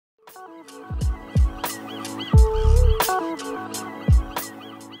Hello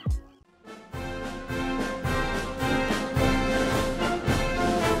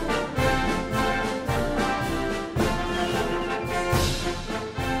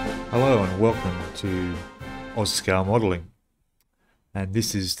and welcome to Scalemodeling, and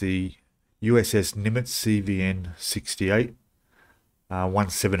this is the USS Nimitz CVN-68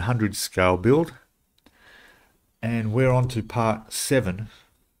 1700 scale build, and we're on to part 7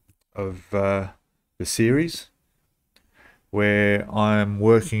 of the series, where I'm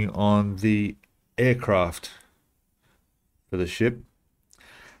working on the aircraft for the ship.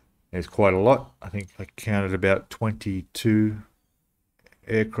 There's quite a lot. I think I counted about 22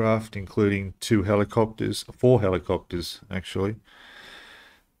 aircraft, including 4 helicopters actually.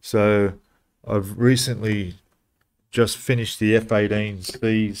 So I've recently just finished the F-18s,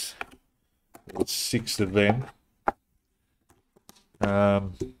 these 6 of them.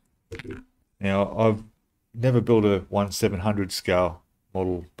 Now I've never built a 1/700 scale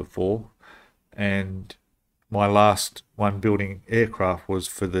model before, and my last one building aircraft was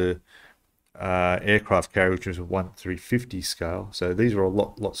for the aircraft carrier, which was a 1/350 scale. So these are a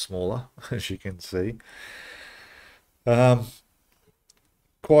lot smaller, as you can see. Quite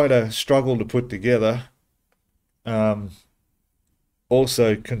a struggle to put together.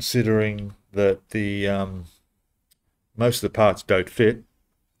 Also considering that the most of the parts don't fit.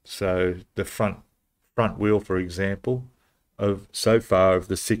 So the front wheel, for example, so far of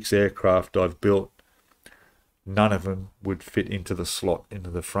the 6 aircraft I've built, none of them would fit into the slot into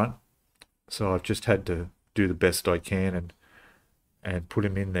the front. So I've just had to do the best I can and put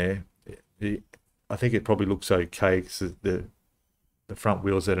him in there. I think it probably looks okay because the front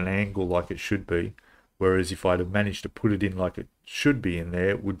wheel's at an angle like it should be. Whereas if I'd have managed to put it in like it should be in there,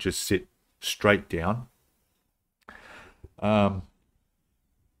 it would just sit straight down.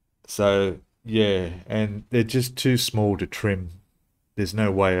 So yeah, and they're just too small to trim. There's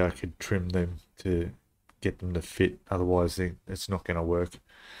no way I could trim them to get them to fit. Otherwise, it's not going to work.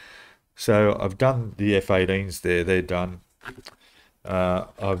 So I've done the F-18s there, they're done.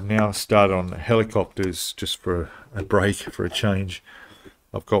 I've now started on the helicopters just for a break, for a change.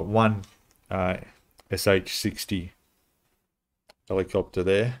 I've got one SH-60 helicopter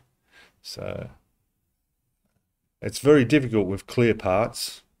there. So it's very difficult with clear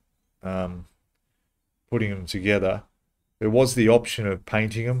parts, putting them together. There was the option of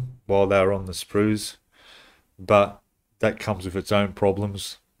painting them while they were on the sprues, but that comes with its own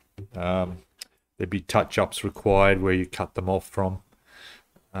problems. There'd be touch-ups required where you cut them off from.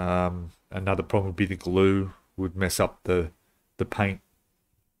 Another problem would be the glue would mess up the paint.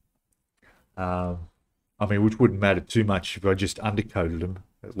 I mean, which wouldn't matter too much if I just undercoated them.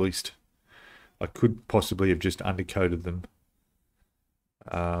 At least I could possibly have just undercoated them,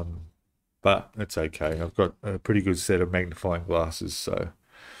 but it's okay. I've got a pretty good set of magnifying glasses, so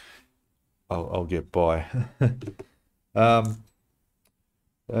I'll get by.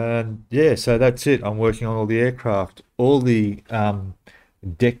 And yeah, so that's it. I'm working on all the aircraft. All the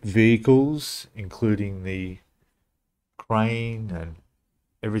deck vehicles, including the crane and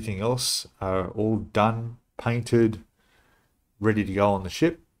everything else, are all done, painted, ready to go on the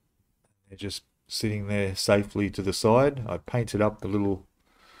ship. They're just sitting there safely to the side. I painted up the little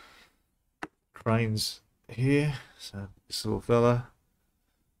cranes here. So this little fella.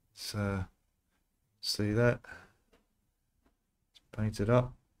 So see that? Painted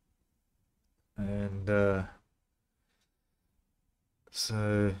up. And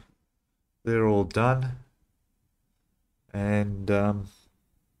so they're all done, and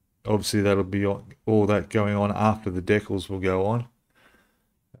obviously that'll be all that going on after the decals will go on.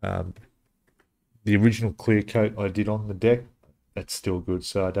 The original clear coat I did on the deck, that's still good,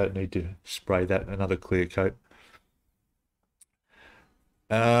 so I don't need to spray that another clear coat.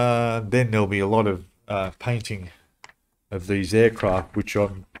 Then there'll be a lot of painting of these aircraft, which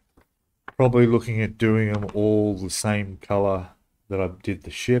I'm probably looking at doing them all the same color that I did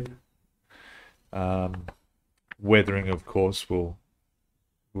the ship. Weathering, of course, will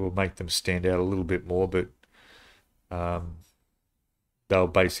make them stand out a little bit more, but they'll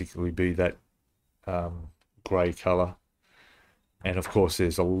basically be that grey color. And of course,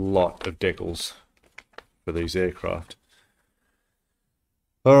 there's a lot of decals for these aircraft.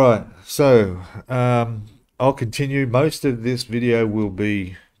 All right, so I'll continue. Most of this video will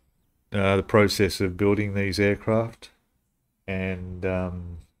be the process of building these aircraft, and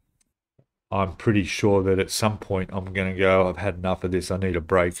I'm pretty sure that at some point I'm going to go, I've had enough of this, I need a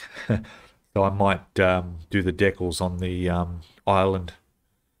break. So I might do the decals on the island,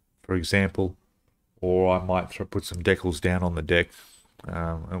 for example, or I might put some decals down on the deck.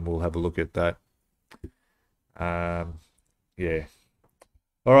 and we'll have a look at that. Yeah.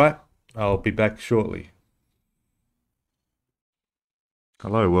 All right. I'll be back shortly.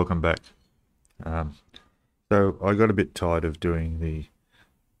 Hello, welcome back. So I got a bit tired of doing the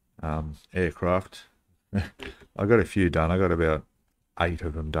aircraft. I got a few done. I got about 8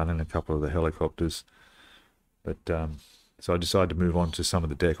 of them done and a couple of the helicopters. But so I decided to move on to some of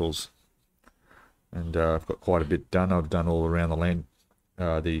the decals. And I've got quite a bit done. I've done all around the land,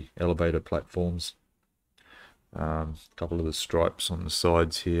 the elevator platforms. A couple of the stripes on the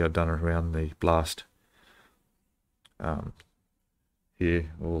sides here. I've done around the blast.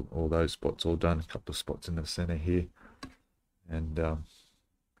 Here, all those spots all done. A couple of spots in the center here. And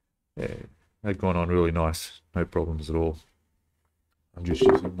yeah, they've gone on really nice. No problems at all. I'm just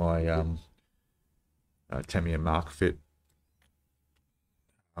using my Tamiya Mark Fit.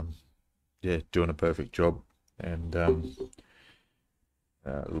 Yeah, doing a perfect job. And a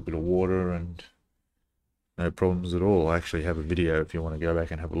little bit of water and no problems at all. I actually have a video if you want to go back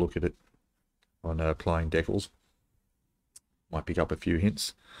and have a look at it on applying decals. Might pick up a few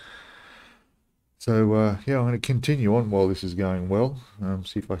hints. So yeah, I'm going to continue on while this is going well.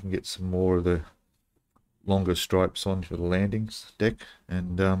 See if I can get some more of the longer stripes on for the landings deck,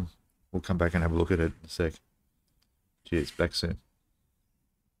 and we'll come back and have a look at it in a sec. Cheers, back soon.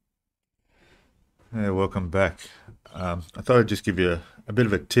 Hey, welcome back. I thought I'd just give you a bit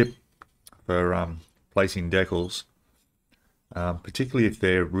of a tip for placing decals, particularly if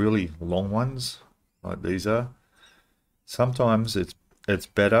they're really long ones like these are. Sometimes it's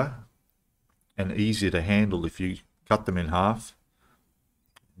better and easier to handle if you cut them in half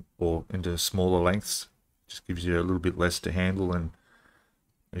or into smaller lengths. Just gives you a little bit less to handle and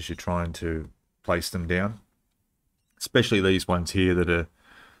as you're trying to place them down, especially these ones here that are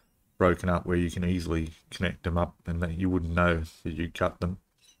broken up where you can easily connect them up and that you wouldn't know that you cut them.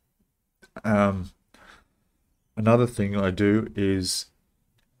 Another thing I do is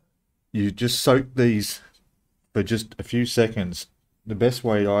you just soak these for just a few seconds. The best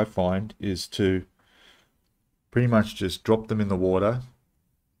way I find is to pretty much just drop them in the water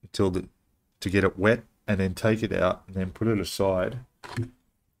until to get it wet, and then take it out and then put it aside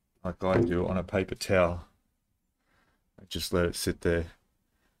like I do on a paper towel. I just let it sit there,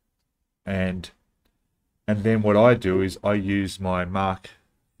 and then what I do is I use my Mark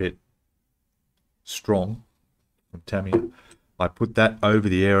Fit Strong from Tamiya. I put that over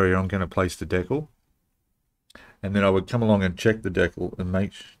the area I'm going to place the decal. And then I would come along and check the decal and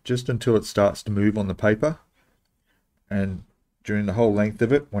make just until it starts to move on the paper. And during the whole length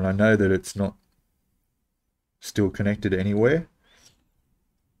of it, when I know that it's not still connected anywhere,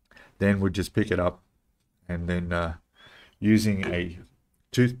 then we'd just pick it up and then using a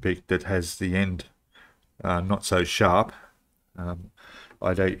toothpick that has the end not so sharp.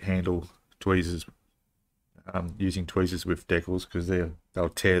 I don't handle tweezers, using tweezers with decals because they'll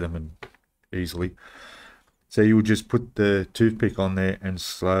tear them and easily. So you would just put the toothpick on there and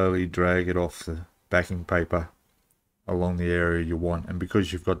slowly drag it off the backing paper along the area you want. And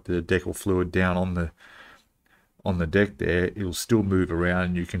because you've got the decal fluid down on the deck there, it'll still move around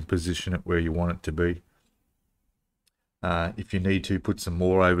and you can position it where you want it to be. If you need to, put some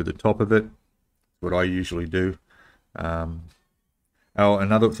more over the top of it. What I usually do. Oh,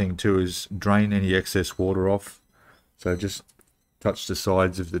 another thing too is drain any excess water off. So just touch the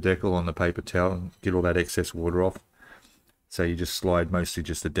sides of the decal on the paper towel and get all that excess water off. So you just slide mostly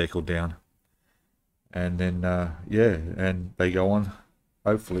just the decal down. And then, yeah, and they go on,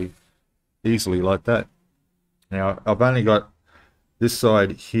 hopefully, easily like that. Now, I've only got this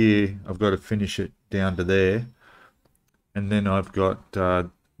side here. I've got to finish it down to there. And then I've got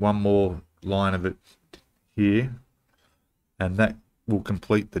one more line of it here. And that will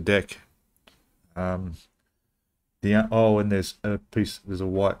complete the deck. Oh, and there's a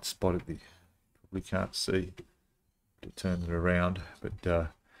white spot at the, probably can't see to turn it around, but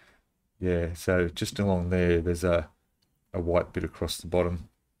yeah, so just along there's a white bit across the bottom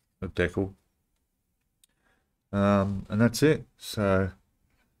of decal, and that's it. So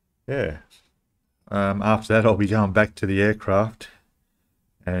yeah, after that I'll be going back to the aircraft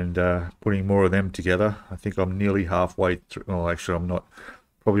and putting more of them together. I think I'm nearly halfway through. Well, actually I'm not,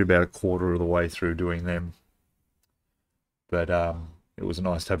 probably about a quarter of the way through doing them. But it was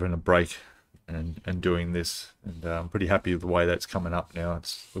nice having a break and doing this, and I'm pretty happy with the way that's coming up now.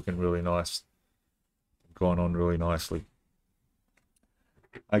 It's looking really nice, gone on really nicely.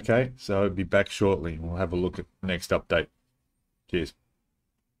 Okay, so I'll be back shortly. We'll have a look at the next update. Cheers.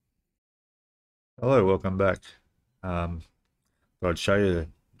 Hello, welcome back. I'd show you the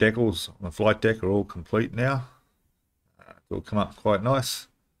decals on the flight deck are all complete now. it'll come up quite nice.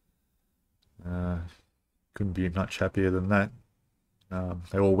 Couldn't be much happier than that.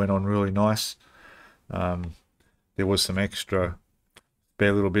 They all went on really nice. There was some extra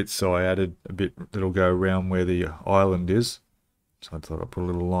spare little bits, so I added a bit that'll go around where the island is. So I thought I'd put a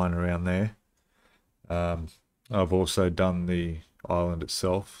little line around there. I've also done the island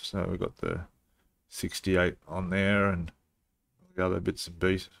itself, so we've got the 68 on there and the other bits and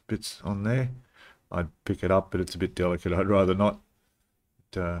bits on there. I'd pick it up, but it's a bit delicate. I'd rather not.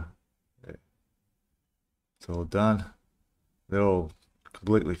 But, yeah. It's all done. They're all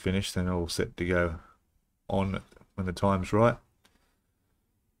completely finished and all set to go on when the time's right.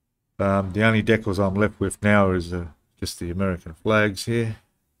 The only decals I'm left with now is just the American flags here,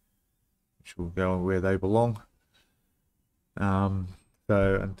 which will go where they belong. So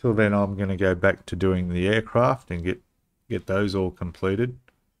until then, I'm going to go back to doing the aircraft and get those all completed.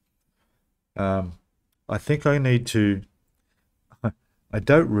 I think I need to. I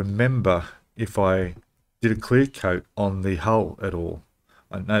don't remember if I did a clear coat on the hull at all.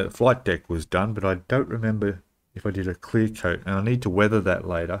 I know the flight deck was done, but I don't remember if I did a clear coat, and I need to weather that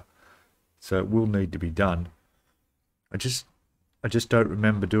later, so it will need to be done. I just don't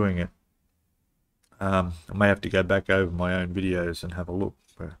remember doing it. I may have to go back over my own videos and have a look,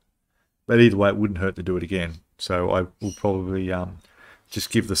 but either way, it wouldn't hurt to do it again. So I will probably just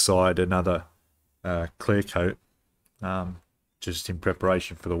give the side another clear coat, just in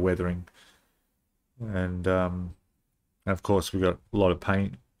preparation for the weathering. And of course, we've got a lot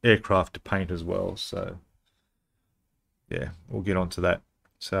of aircraft to paint as well. So yeah, we'll get onto that.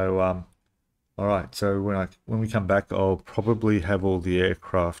 So all right. So when we come back, I'll probably have all the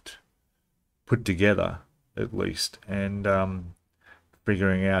aircraft put together at least, and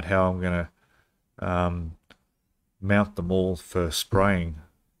figuring out how I'm going to mount them all for spraying.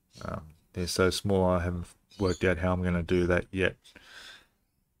 They're so small, I haven't worked out how I'm going to do that yet.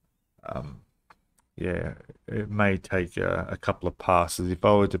 Yeah, it may take a couple of passes. If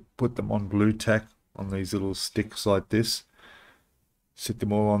I were to put them on blue tack on these little sticks like this, sit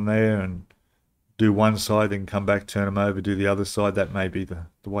them all on there and do one side, then come back, turn them over, do the other side, that may be the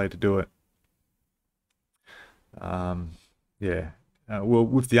way to do it. Yeah, well,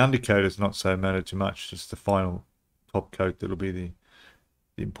 with the undercoat, it's not so matter too much, just the final top coat that'll be the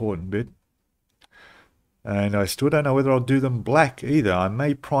important bit. And I still don't know whether I'll do them black either. I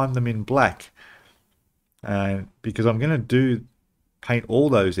may prime them in black, because I'm going to paint all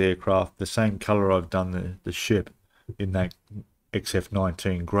those aircraft the same color I've done the ship in that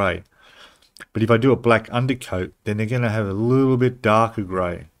XF-19 grey. But if I do a black undercoat, then they're going to have a little bit darker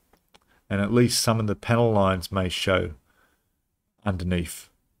grey, and at least some of the panel lines may show underneath,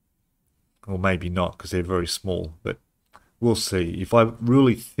 or maybe not because they're very small, but we'll see. If I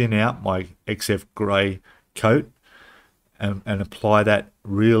really thin out my XF grey coat and apply that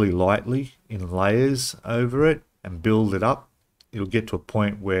really lightly in layers over it and build it up, it'll get to a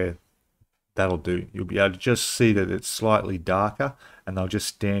point where that'll do. You'll be able to just see that it's slightly darker, and they'll just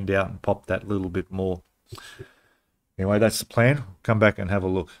stand out and pop that little bit more. Anyway, that's the plan. Come back and have a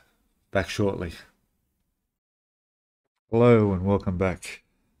look. Back shortly. Hello and welcome back.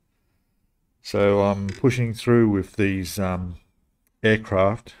 So I'm pushing through with these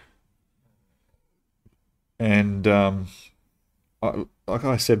aircraft, and like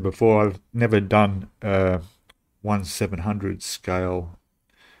I said before, I've never done 1/700 scale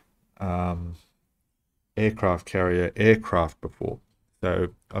aircraft carrier aircraft before.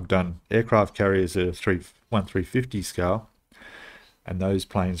 So I've done aircraft carriers at a 1/350 scale, and those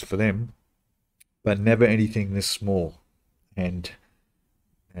planes for them, but never anything this small. And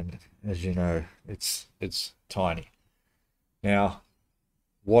as you know, it's tiny. Now,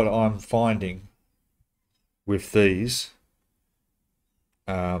 what I'm finding with these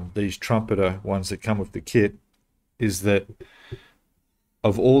Trumpeter ones that come with the kit is that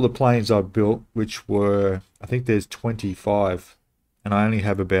of all the planes I've built, which were, I think there's 25, and I only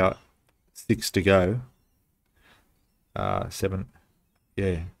have about 6 to go. 7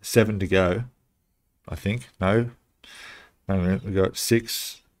 to go, I think. No, we've got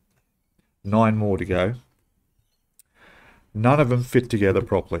 6, 9 more to go. None of them fit together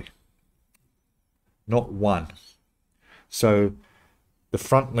properly. Not one. So the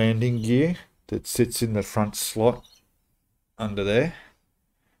front landing gear that sits in the front slot under there,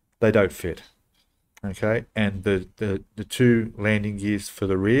 they don't fit. Okay, and the 2 landing gears for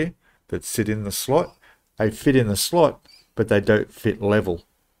the rear that sit in the slot, they fit in the slot, but they don't fit level.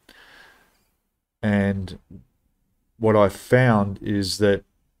 And what I found is that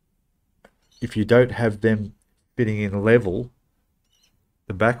if you don't have them fitting in level,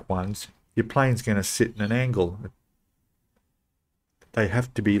 the back ones, your plane's going to sit in an angle. they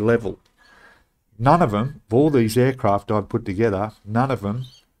have to be level. None of them, of all these aircraft I've put together, none of them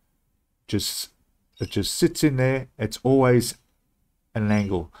it just sits in there. It's always at an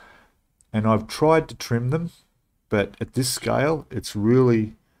angle. And I've tried to trim them, but at this scale, it's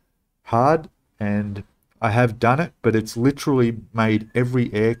really hard. And I have done it, but it's literally made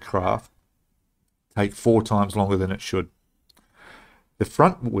every aircraft take 4 times longer than it should. The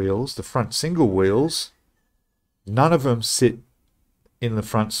front wheels, the front single wheels, none of them sit in the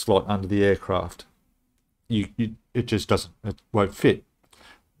front slot under the aircraft. It just doesn't, it won't fit.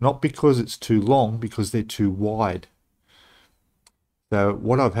 Not because it's too long, because they're too wide. So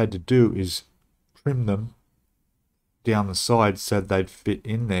what I've had to do is trim them down the side so they'd fit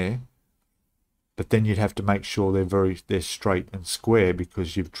in there. But then you'd have to make sure they're straight and square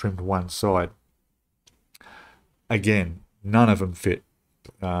because you've trimmed one side. Again, none of them fit.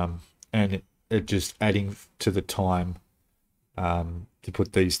 And it just adding to the time to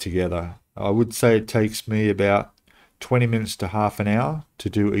put these together. I would say it takes me about 20 minutes to half an hour to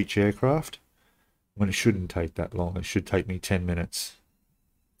do each aircraft, when it shouldn't take that long. It should take me 10 minutes.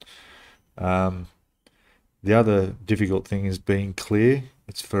 The other difficult thing is being clear.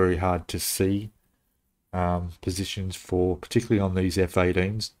 It's very hard to see positions for, particularly on these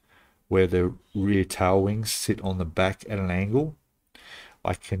F-18s, where the rear tail wings sit on the back at an angle.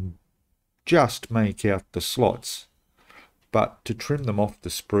 I can just make out the slots, but to trim them off the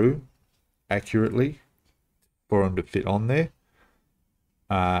sprue accurately for them to fit on there,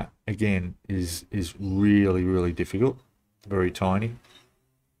 again, is really difficult. Very tiny.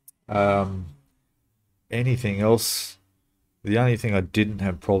 Anything else? The only thing I didn't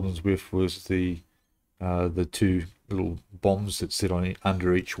have problems with was the 2 little bombs that sit on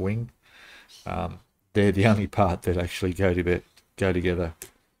under each wing. They're the only part that actually go together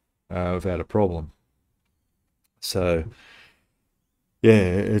without a problem. So yeah,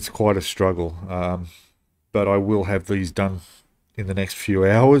 it's quite a struggle. But I will have these done in the next few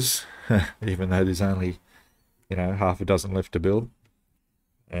hours, even though there's only, half a dozen left to build.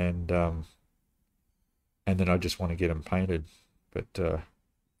 And then I just want to get them painted. But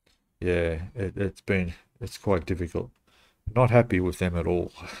yeah, it's quite difficult. Not happy with them at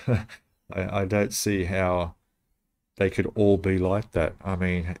all. I don't see how they could all be like that. I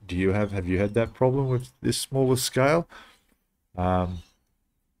mean, have you had that problem with this smaller scale?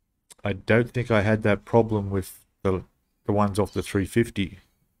 I don't think I had that problem with the ones off the 350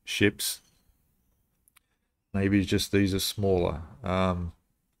 ships. Maybe just these are smaller.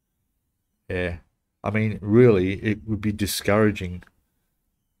 Yeah, I mean, really, it would be discouraging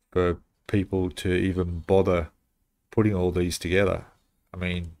for people to even bother putting all these together. I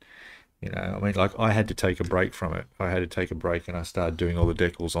mean, like, I had to take a break from it. I had to take a break, and I started doing all the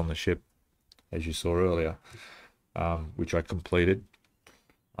decals on the ship, as you saw earlier, which I completed,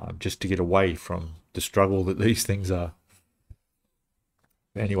 just to get away from the struggle that these things are.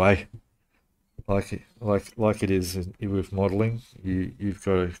 Anyway, like it is with modeling, you've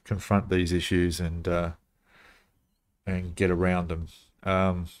got to confront these issues and get around them.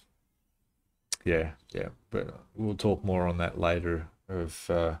 Yeah, but we'll talk more on that later, of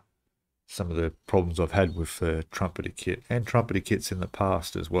some of the problems I've had with the Trumpeter kit and Trumpeter kits in the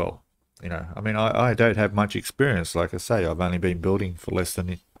past as well. I mean, I don't have much experience. Like I say, I've only been building for less than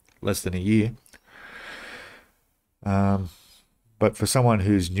a year. But for someone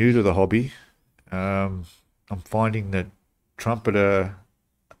who's new to the hobby, I'm finding that Trumpeter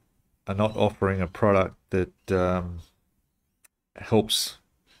are not offering a product that helps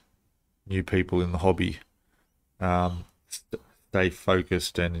new people in the hobby stay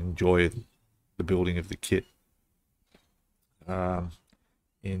focused and enjoy the building of the kit.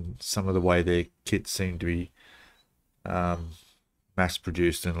 In some of the way their kits seem to be mass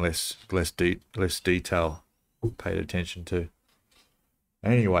produced and less detail paid attention to.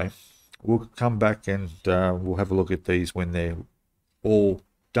 Anyway, we'll come back and we'll have a look at these when they're all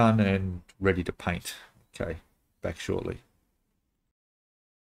done and ready to paint. Okay, back shortly.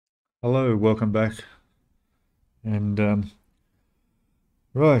 Hello, welcome back. And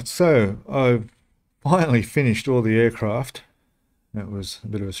right, so I've finally finished all the aircraft. That was a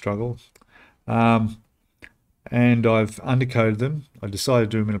bit of a struggle. And I've undercoated them. I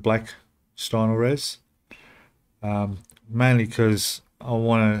decided to do them in a black Stynel res, mainly because I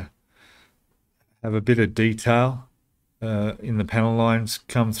want to have a bit of detail in the panel lines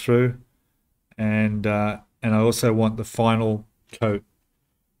come through, and I also want the final coat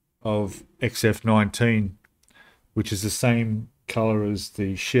of XF19, which is the same color as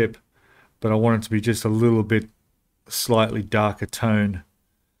the ship, but I want it to be just a little bit slightly darker tone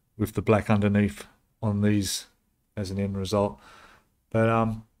with the black underneath on these as an end result.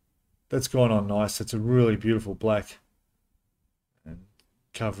 But that's gone on nice. It's a really beautiful black and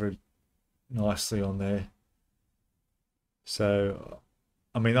covered nicely on there. So,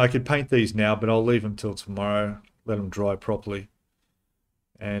 I mean, I could paint these now, but I'll leave them till tomorrow, let them dry properly,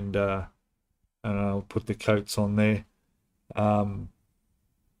 and I'll put the coats on there.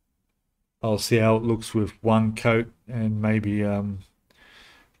 I'll see how it looks with one coat and maybe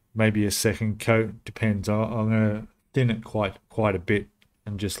maybe a second coat. Depends. I'm going to thin it quite a bit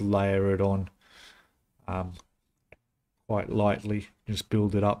and just layer it on quite lightly. Just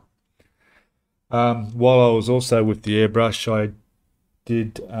build it up. While I was also with the airbrush, I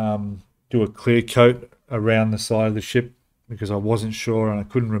did do a clear coat around the side of the ship because I wasn't sure and I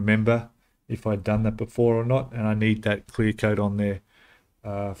couldn't remember if I'd done that before or not, and I need that clear coat on there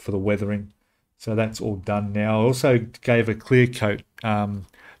for the weathering. So that's all done now. I also gave a clear coat,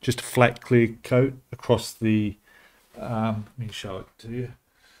 just a flat clear coat across the, let me show it to you.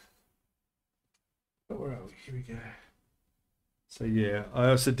 Where are we? Here we go. So yeah, I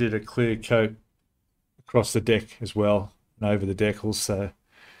also did a clear coat across the deck as well and over the decals, so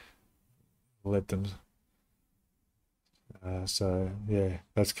let them so yeah,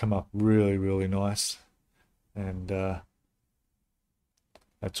 that's come up really nice, and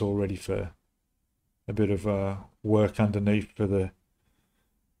that's all ready for a bit of work underneath for the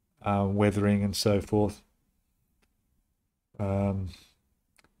weathering and so forth. I'm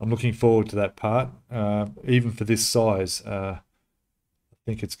looking forward to that part. Even for this size, I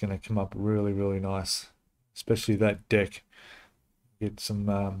think it's going to come up really nice, especially that deck. Get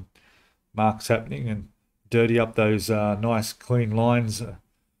some marks happening and dirty up those nice clean lines.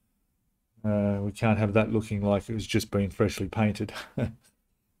 We can't have that looking like it was just been freshly painted.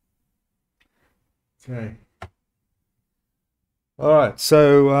 Okay. All right,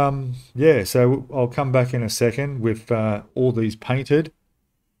 so yeah, so I'll come back in a second with all these painted,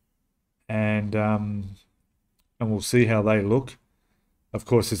 and we'll see how they look. Of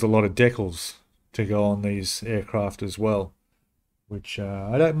course, there's a lot of decals to go on these aircraft as well, which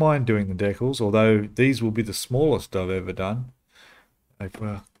I don't mind doing the decals, although these will be the smallest I've ever done. If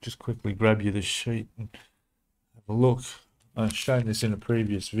just quickly grab you the sheet and have a look. I've shown this in a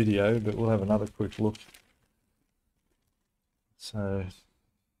previous video, but we'll have another quick look. So,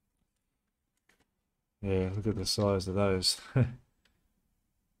 yeah, look at the size of those.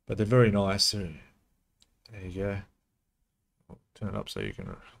 But they're very nice. There you go. I'll turn it up so you can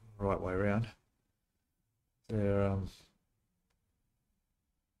the right way around. They're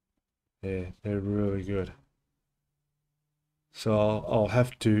yeah, they're really good. So I'll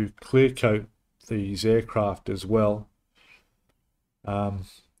have to clear coat these aircraft as well.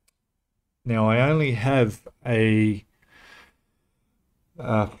 Now I only have a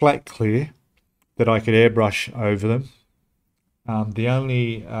flat clear that I could airbrush over them. The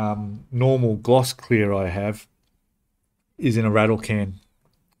only normal gloss clear I have is in a rattle can,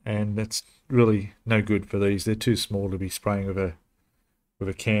 and that's really no good for these. They're too small to be spraying with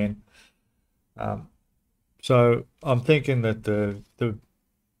a can. So I'm thinking that the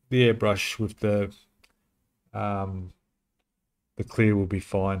airbrush with the clear will be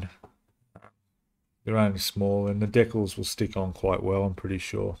fine. They're only small, and the decals will stick on quite well, I'm pretty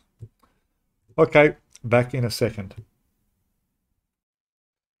sure. Okay, back in a second.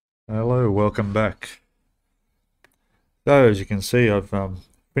 Hello, welcome back. So as you can see, I've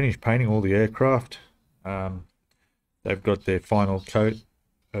finished painting all the aircraft. They've got their final coat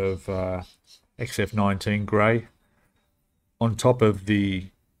of XF19 grey on top of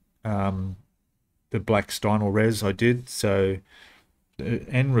the black Steinel res I did. So the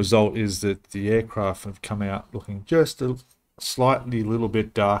end result is that the aircraft have come out looking just a slightly little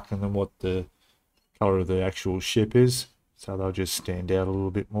bit darker than what the color of the actual ship is. So they'll just stand out a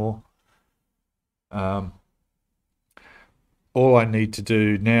little bit more. All I need to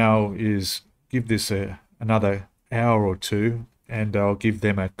do now is give this another hour or two, and I'll give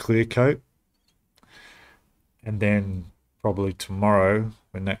them a clear coat. And then probably tomorrow,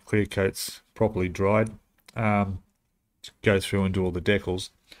 when that clear coat's properly dried, go through and do all the decals.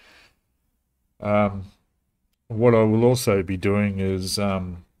 What I will also be doing is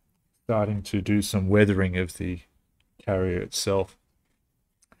starting to do some weathering of the carrier itself.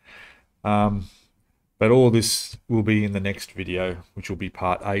 But all this will be in the next video, which will be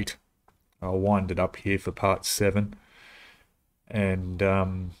part 8. I'll wind it up here for part 7, and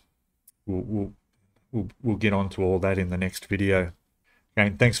we'll get on to all that in the next video.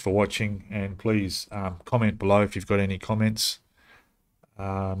 Again, thanks for watching, and please comment below if you've got any comments.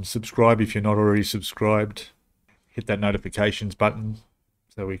 Subscribe if you're not already subscribed. Hit that notifications button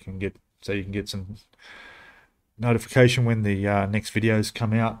so you can get some notification when the next videos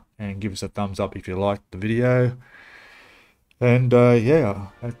come out, and give us a thumbs up if you liked the video. And yeah,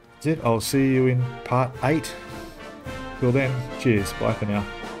 that's it. I'll see you in part 8. Till then, cheers. Bye for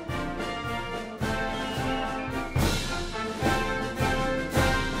now.